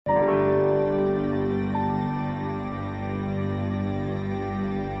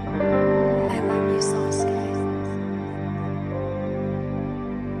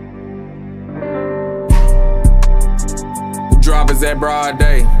Droppers at broad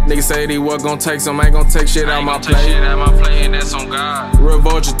day. Niggas say they was gon' take some, ain't gon' take shit out my plate. And that's on God. Real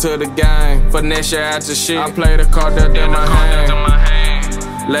vulture to the game. Finesse your out your shit. I play the card that in my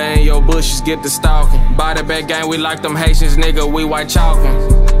hand. Lay in your bushes, get the stalking. Body bag gang, we like them Haitians, nigga, we white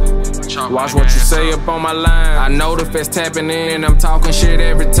chalkin'. Watch what you say up on my line. I know the feds tapping in, I'm talking shit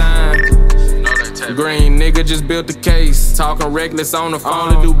every time. Green nigga just built the case. Talking reckless on the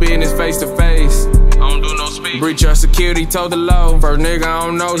phone to do business face to face. I don't do no speak. Breach your security, told the low. First nigga I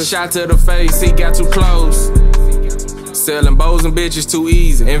don't know, the shot to the face, he got too close. Selling bows and bitches too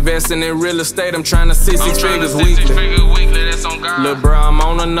easy. Investing in real estate, I'm trying to see six figures weekly. That's on God. Lil' bro, I'm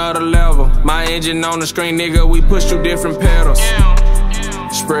on another level. My engine on the screen, nigga, we push through different pedals.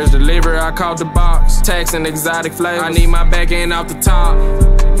 Express delivery, I caught the box. Tax and exotic flavors. I need my back end off the top.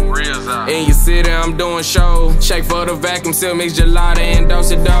 In your city, I'm doing shows. Shake for the vacuum, still mix gelato and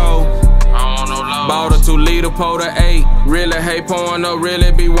dose-it dough. Bought a 2-liter, pulled a 8. Really hate pouring up,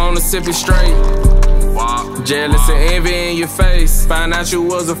 really be wanna sip it straight. Jealous and envy in your face. Find out you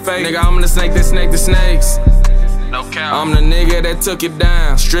was a fake. Nigga, I'm the snake that snake the snakes. No cap. I'm the nigga that took you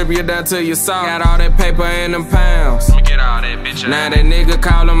down. Strip you down to your sock. Got all that paper in them pounds. Let me get all that bitch. Now that nigga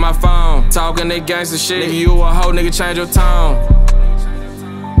calling my phone. Talking that gangsta shit. Nigga, you a hoe, nigga, change your tone.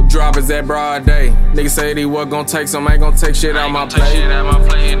 Droppers at broad day. Niggas say they was gon' take some, ain't gon' take shit out my plate.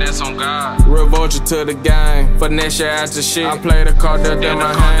 And that's on God. Real vulture to the game. Finesse your out your shit. I play the card that in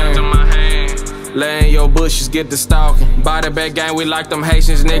my hand. Lay in your bushes, get the stalking. Body bag gang, we like them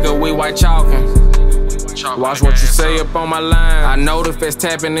Haitians, nigga, we white chalkin'. Watch what you say up on my line. I know the feds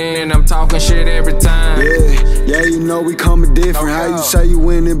tapping in, I'm talking shit every time. Yeah, you know we coming different. How you say you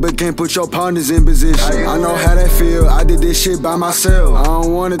winning, but can't put your partners in position. I know how that feel, I did this shit by myself. I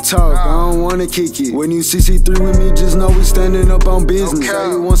don't wanna talk, I don't wanna kick it. When you see C3 with me, just know we standing up on business. Say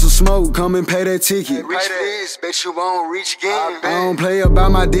you want some smoke, come and pay that ticket. Reach this, bet you won't reach again. I don't play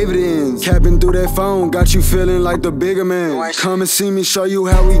about my dividends. Capping through that phone, got you feeling like the bigger man. Come and see me, show you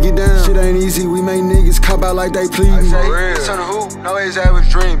how we get down. Shit ain't easy, we make niggas cop out like they pleading. It's on the hoop, know his average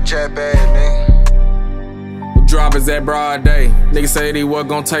dream, chat bad nigga. Droppers at broad day. Niggas say they was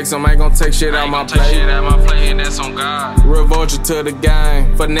gon' take some, ain't gon' take shit out my plate. And that's on God. Real vulture to the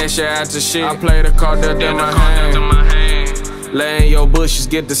game. Finesse your out your shit. I play the card that in my hand. Lay in your bushes,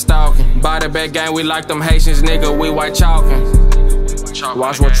 get the stalking. Body bag gang, we like them Haitians, nigga, we white chalkin'.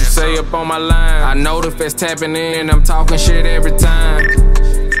 Watch what you say up on my line. I know the feds tapping in, I'm talking shit every time.